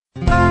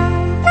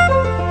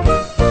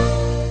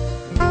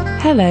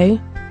Hello,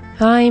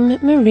 I'm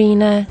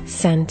Marina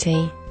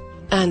Santi.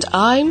 And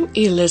I'm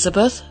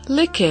Elizabeth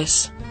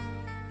Lickis.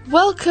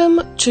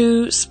 Welcome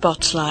to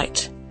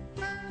Spotlight.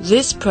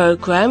 This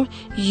program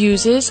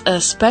uses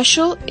a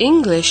special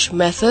English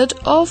method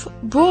of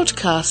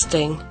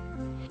broadcasting.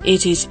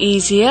 It is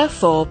easier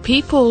for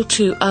people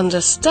to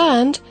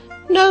understand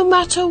no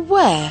matter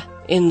where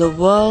in the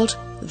world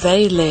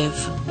they live.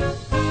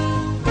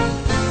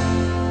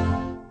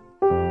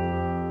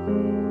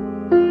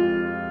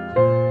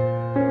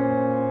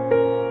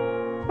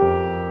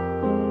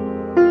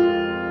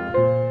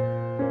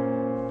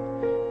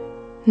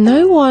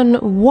 No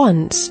one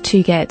wants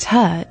to get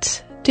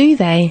hurt, do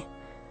they?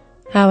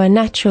 Our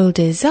natural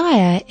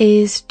desire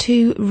is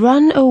to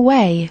run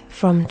away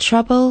from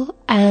trouble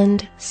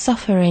and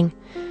suffering.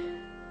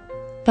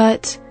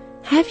 But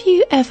have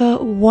you ever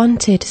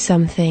wanted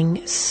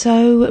something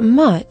so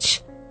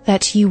much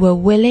that you were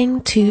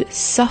willing to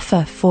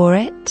suffer for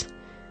it?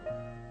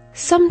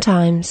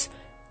 Sometimes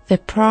the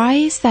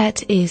prize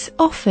that is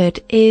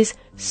offered is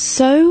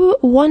so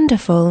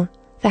wonderful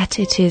that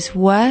it is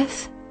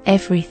worth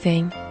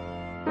everything.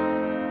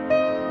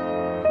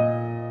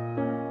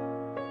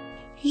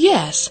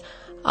 Yes,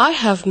 I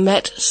have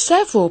met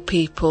several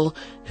people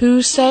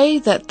who say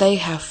that they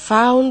have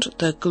found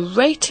the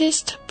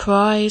greatest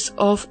prize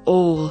of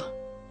all,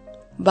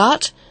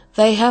 but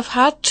they have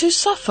had to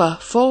suffer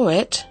for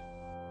it.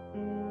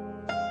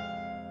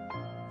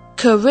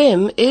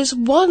 Karim is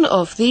one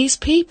of these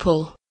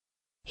people.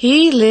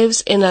 He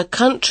lives in a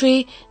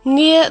country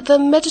near the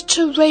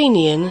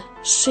Mediterranean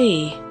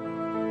Sea.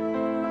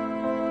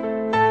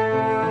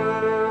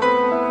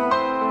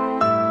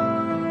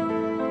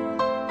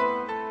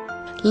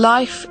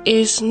 Life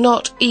is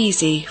not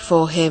easy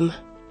for him.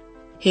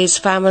 His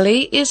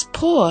family is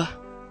poor.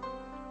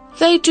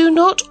 They do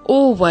not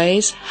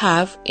always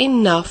have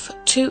enough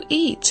to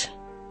eat.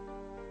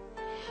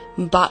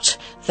 But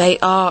they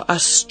are a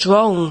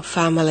strong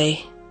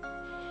family.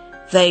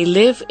 They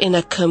live in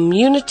a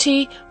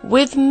community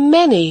with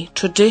many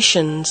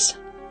traditions.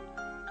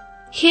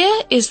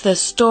 Here is the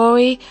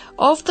story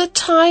of the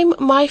time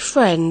my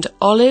friend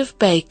Olive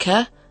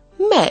Baker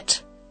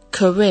met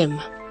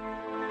Karim.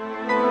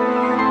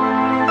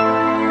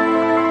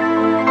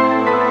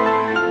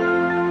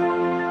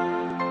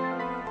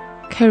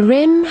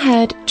 Karim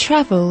had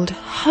travelled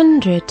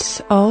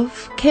hundreds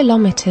of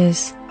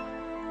kilometres.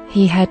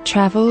 He had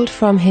travelled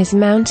from his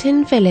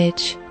mountain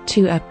village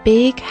to a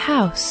big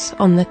house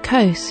on the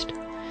coast.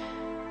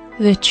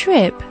 The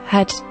trip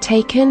had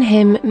taken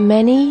him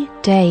many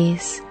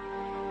days.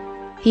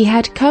 He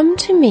had come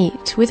to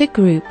meet with a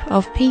group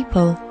of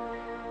people.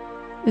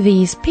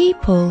 These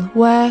people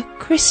were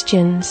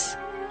Christians.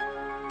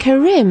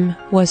 Karim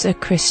was a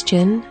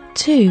Christian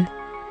too.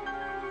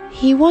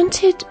 He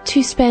wanted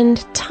to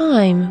spend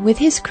time with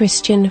his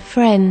Christian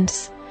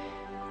friends.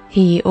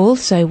 He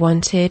also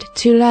wanted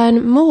to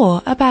learn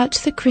more about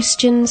the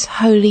Christians'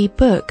 holy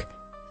book,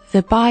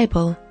 the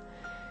Bible.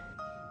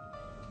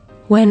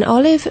 When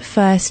Olive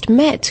first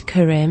met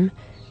Karim,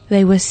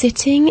 they were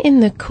sitting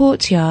in the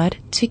courtyard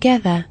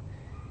together.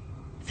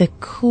 The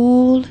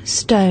cool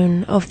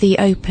stone of the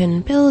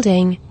open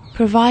building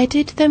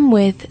provided them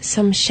with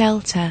some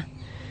shelter.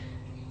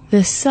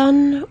 The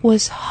sun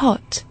was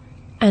hot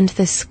and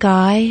the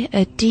sky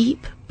a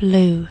deep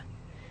blue.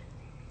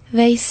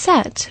 They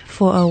sat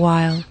for a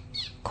while,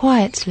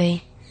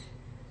 quietly.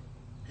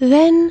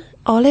 Then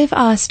Olive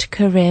asked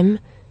Karim,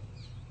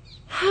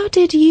 "How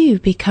did you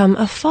become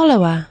a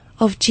follower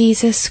of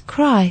Jesus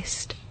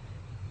Christ?"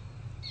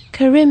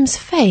 Karim's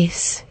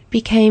face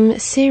became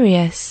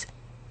serious.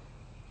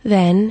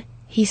 Then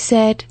he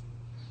said,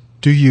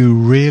 "Do you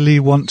really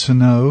want to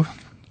know?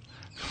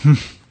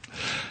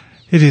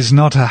 It is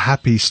not a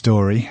happy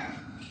story.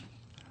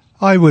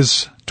 I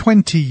was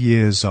 20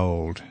 years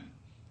old.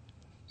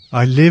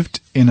 I lived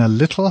in a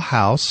little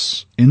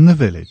house in the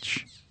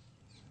village.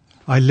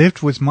 I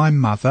lived with my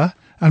mother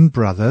and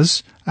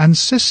brothers and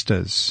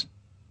sisters.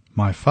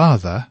 My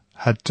father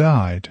had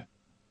died.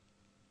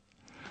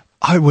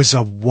 I was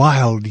a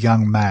wild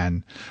young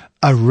man,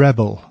 a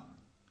rebel.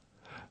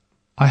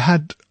 I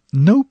had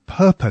no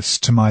purpose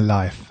to my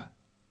life.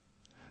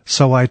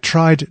 So I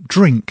tried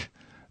drink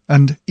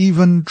and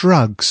even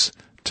drugs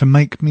to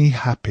make me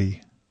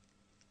happy.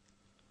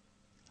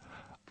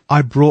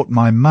 I brought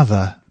my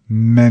mother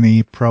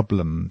many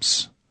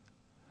problems.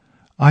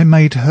 I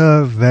made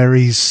her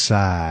very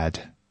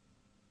sad.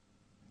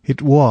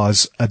 It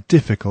was a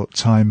difficult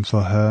time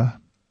for her.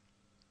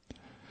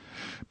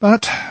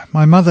 But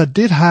my mother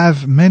did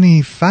have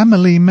many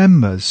family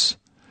members.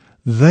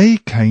 They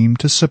came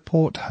to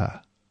support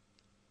her.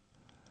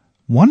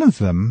 One of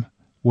them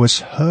was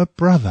her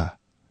brother,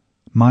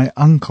 my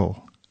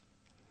uncle.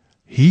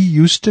 He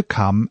used to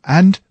come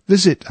and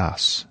visit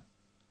us.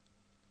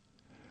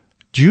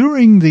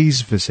 During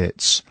these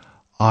visits,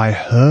 I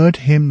heard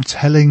him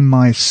telling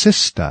my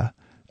sister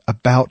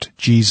about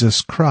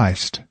Jesus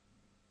Christ.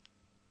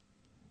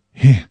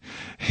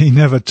 He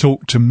never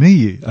talked to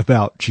me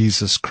about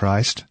Jesus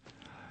Christ.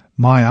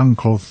 My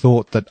uncle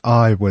thought that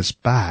I was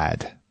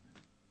bad.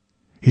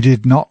 He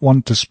did not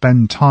want to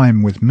spend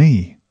time with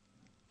me.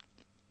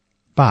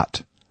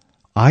 But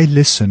I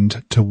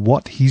listened to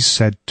what he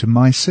said to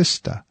my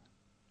sister.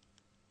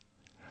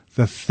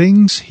 The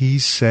things he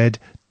said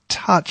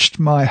touched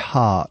my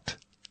heart.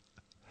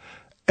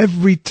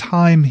 Every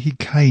time he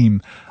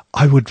came,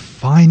 I would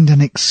find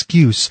an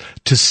excuse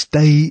to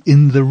stay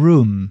in the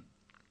room.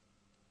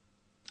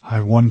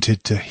 I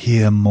wanted to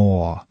hear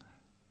more.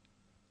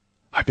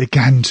 I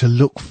began to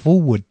look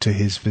forward to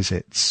his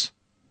visits.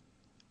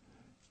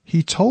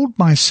 He told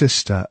my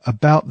sister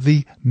about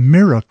the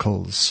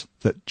miracles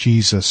that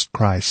Jesus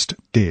Christ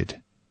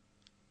did.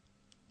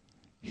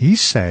 He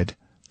said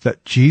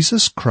that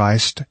Jesus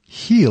Christ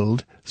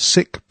healed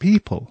sick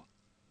people.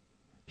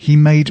 He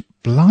made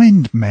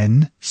blind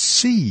men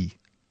see.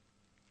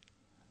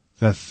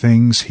 The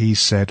things he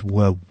said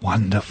were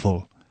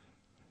wonderful.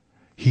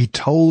 He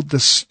told the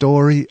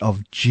story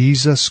of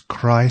Jesus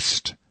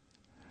Christ,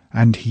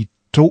 and he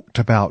talked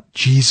about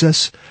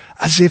Jesus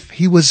as if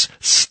he was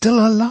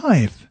still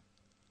alive.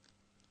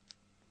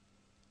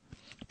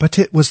 But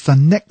it was the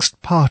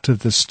next part of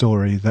the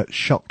story that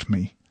shocked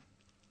me.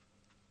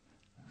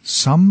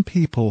 Some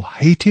people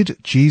hated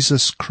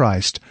Jesus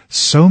Christ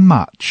so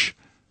much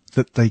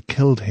that they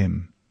killed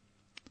him.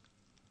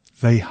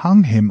 They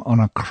hung him on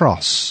a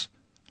cross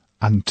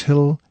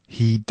until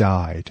he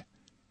died.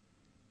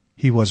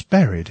 He was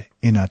buried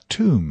in a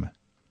tomb,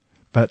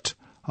 but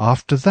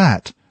after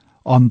that,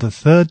 on the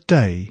third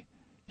day,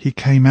 he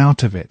came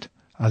out of it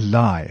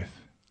alive.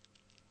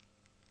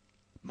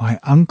 My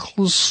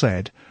uncles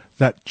said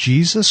that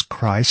Jesus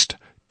Christ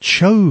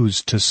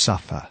chose to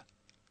suffer.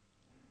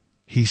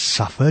 He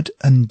suffered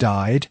and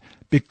died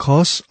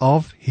because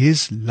of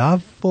his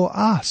love for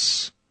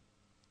us.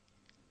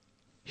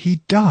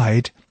 He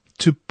died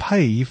to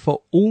pay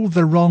for all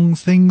the wrong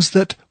things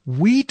that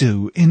we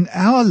do in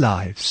our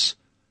lives.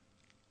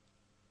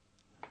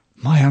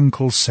 My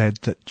uncle said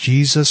that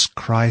Jesus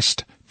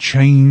Christ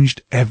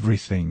changed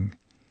everything.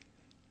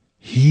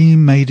 He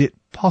made it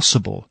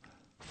possible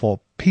for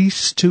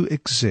peace to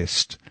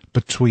exist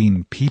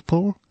between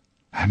people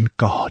and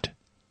God.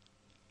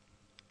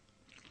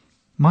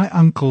 My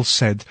uncle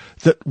said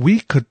that we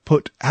could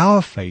put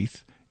our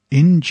faith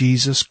in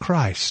Jesus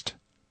Christ,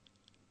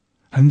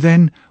 and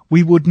then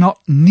we would not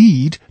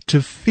need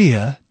to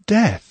fear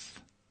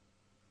death.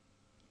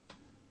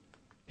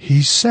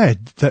 He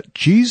said that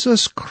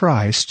Jesus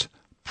Christ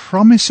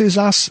promises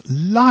us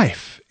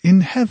life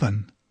in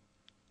heaven,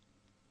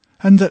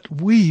 and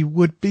that we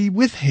would be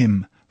with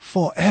him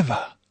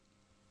forever.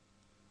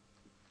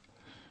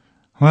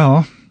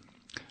 Well,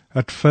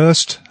 at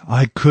first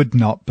I could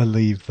not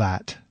believe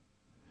that.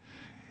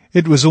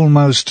 It was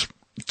almost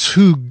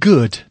too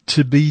good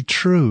to be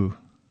true.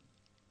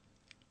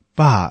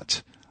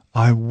 But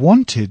I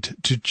wanted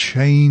to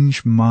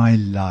change my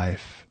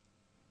life.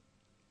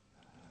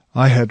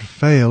 I had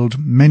failed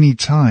many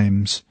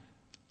times.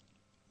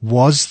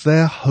 Was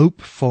there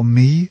hope for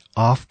me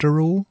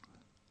after all?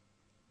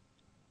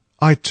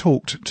 I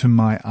talked to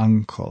my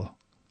uncle.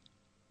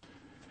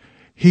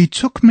 He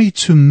took me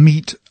to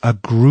meet a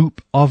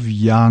group of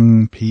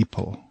young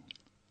people.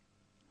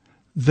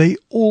 They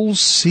all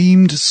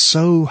seemed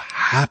so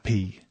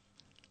happy.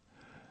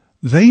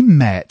 They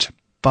met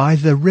by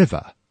the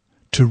river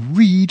to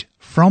read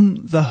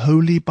from the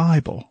Holy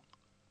Bible.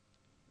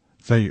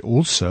 They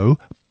also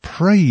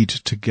prayed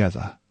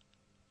together.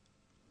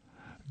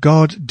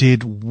 God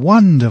did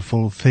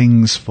wonderful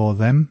things for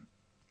them.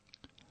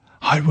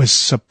 I was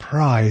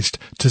surprised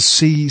to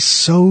see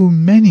so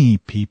many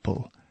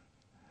people.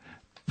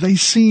 They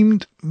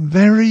seemed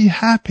very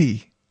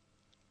happy.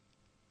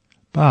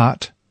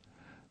 But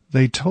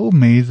they told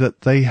me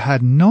that they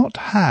had not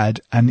had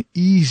an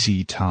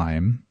easy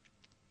time.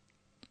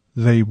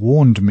 They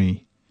warned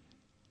me,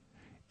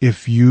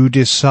 if you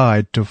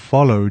decide to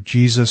follow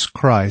Jesus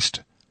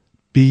Christ,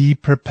 be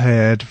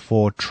prepared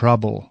for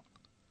trouble.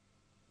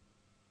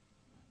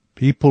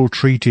 People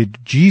treated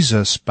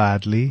Jesus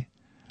badly,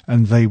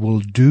 and they will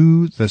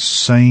do the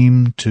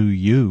same to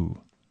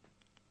you.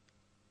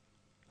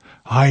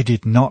 I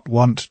did not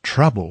want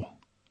trouble,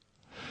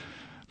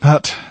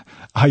 but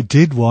I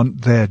did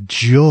want their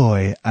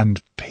joy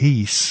and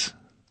peace.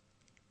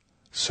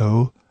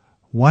 So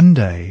one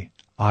day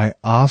I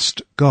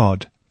asked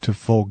God to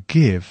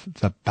forgive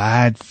the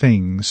bad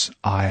things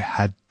I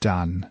had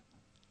done.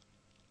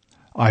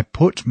 I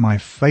put my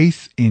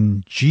faith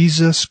in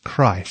Jesus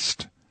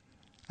Christ,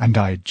 and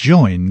I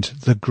joined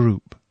the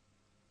group.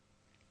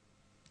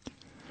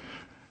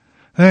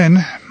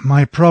 Then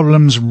my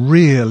problems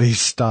really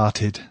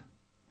started.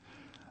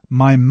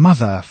 My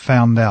mother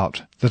found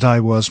out that I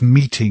was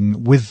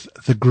meeting with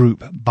the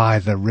group by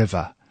the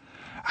river,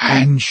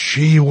 and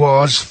she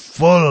was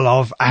full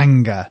of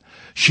anger.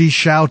 She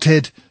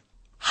shouted,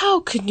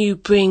 "How can you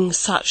bring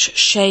such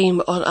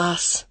shame on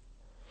us?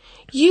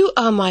 You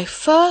are my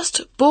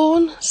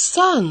first-born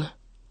son.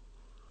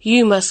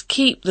 You must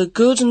keep the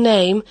good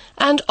name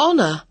and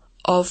honour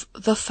of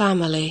the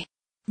family."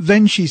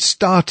 Then she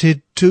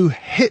started to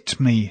hit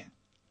me.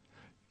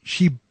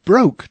 She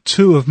broke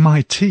 2 of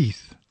my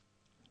teeth.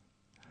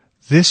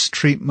 This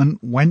treatment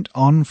went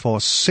on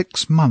for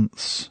 6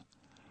 months.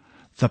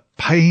 The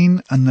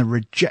pain and the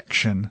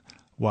rejection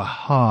were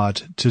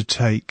hard to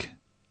take.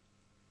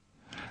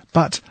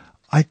 But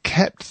I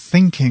kept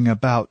thinking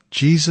about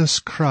Jesus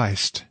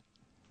Christ.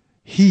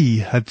 He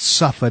had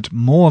suffered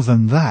more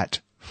than that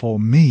for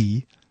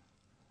me.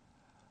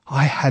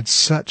 I had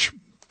such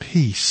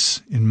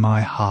peace in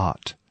my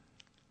heart.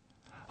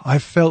 I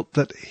felt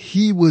that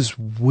He was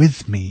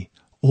with me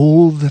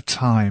all the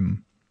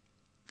time,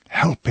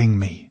 helping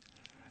me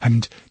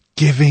and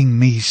giving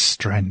me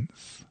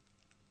strength.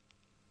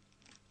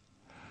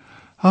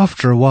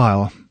 After a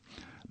while,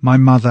 my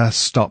mother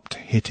stopped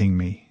hitting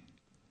me.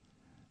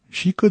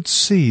 She could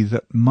see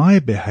that my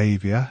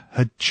behaviour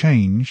had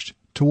changed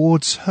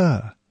towards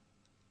her.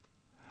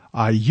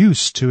 I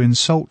used to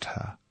insult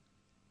her.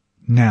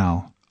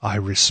 Now I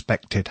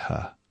respected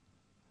her,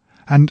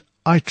 and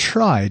I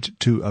tried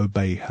to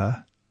obey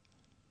her.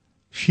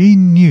 She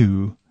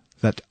knew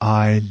that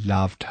I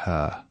loved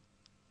her.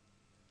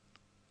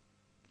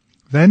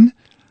 Then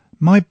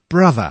my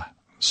brother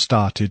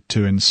started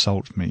to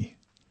insult me.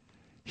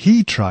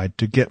 He tried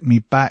to get me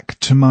back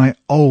to my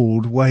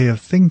old way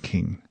of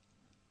thinking.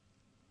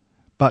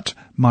 But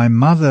my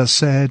mother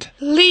said,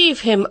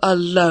 "Leave him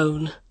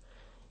alone.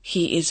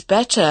 He is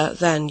better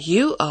than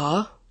you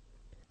are."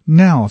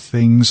 Now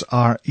things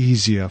are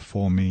easier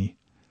for me.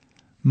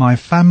 My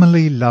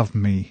family love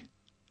me,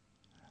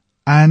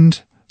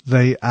 and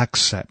they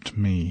accept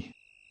me.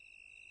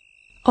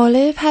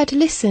 Olive had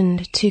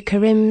listened to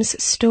Karim's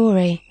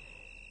story.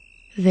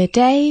 The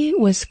day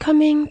was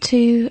coming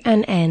to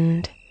an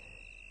end.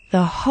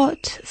 The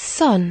hot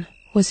sun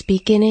was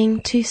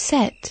beginning to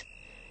set.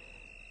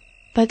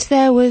 But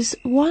there was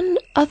one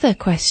other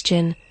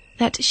question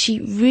that she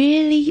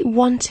really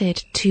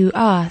wanted to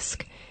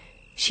ask.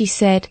 She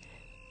said,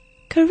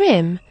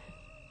 "Karim,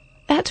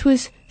 that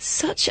was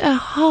such a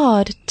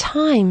hard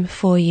time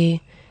for you.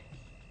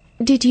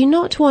 Did you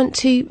not want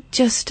to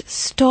just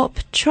stop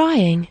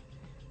trying?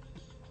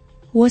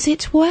 Was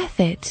it worth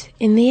it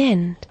in the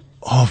end?"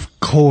 Of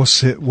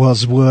course it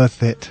was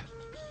worth it.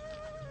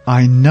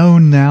 I know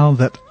now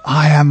that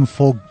I am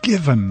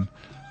forgiven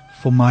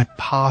for my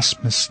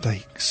past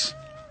mistakes.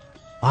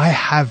 I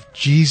have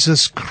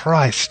Jesus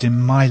Christ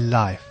in my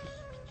life.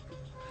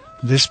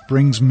 This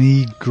brings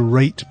me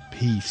great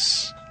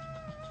peace.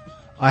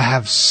 I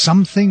have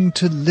something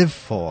to live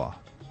for.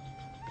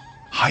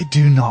 I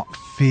do not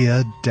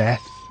fear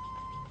death.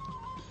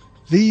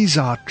 These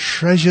are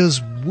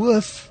treasures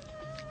worth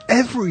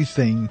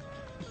everything.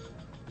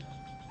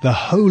 The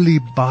Holy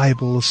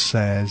Bible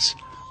says,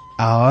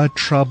 "Our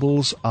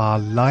troubles are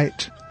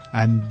light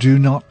and do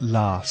not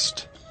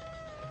last,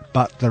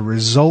 but the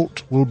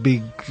result will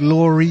be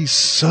glory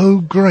so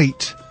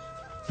great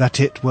that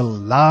it will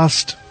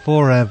last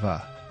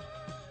forever."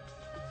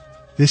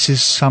 This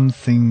is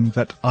something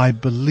that I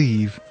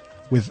believe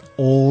with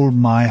all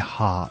my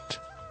heart.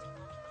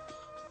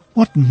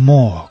 What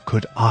more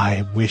could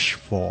I wish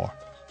for?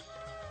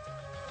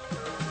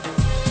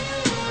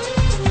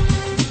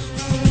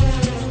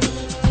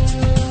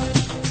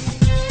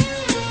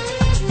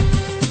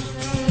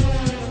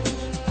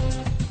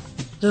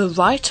 The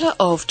writer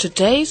of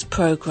today's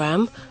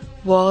program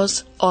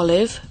was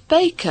Olive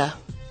Baker.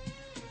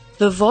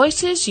 The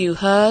voices you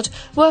heard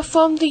were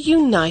from the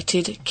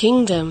United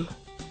Kingdom.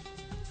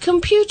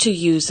 Computer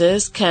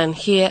users can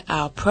hear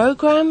our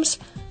programs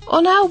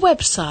on our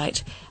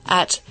website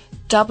at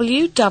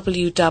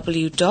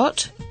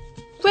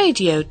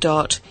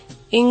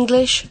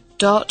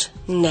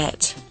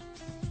www.radio.english.net.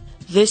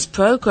 This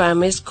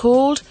program is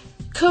called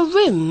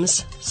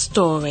Karim's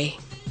Story.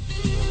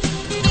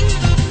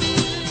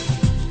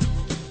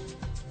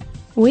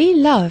 We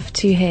love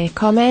to hear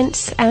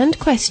comments and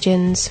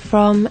questions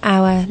from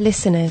our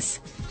listeners.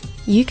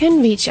 You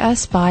can reach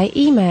us by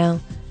email.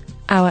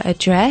 Our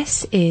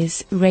address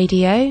is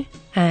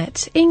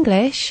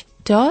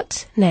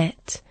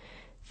radio@english.net.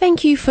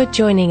 Thank you for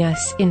joining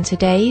us in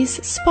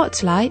today's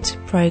Spotlight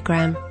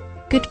program.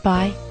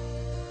 Goodbye.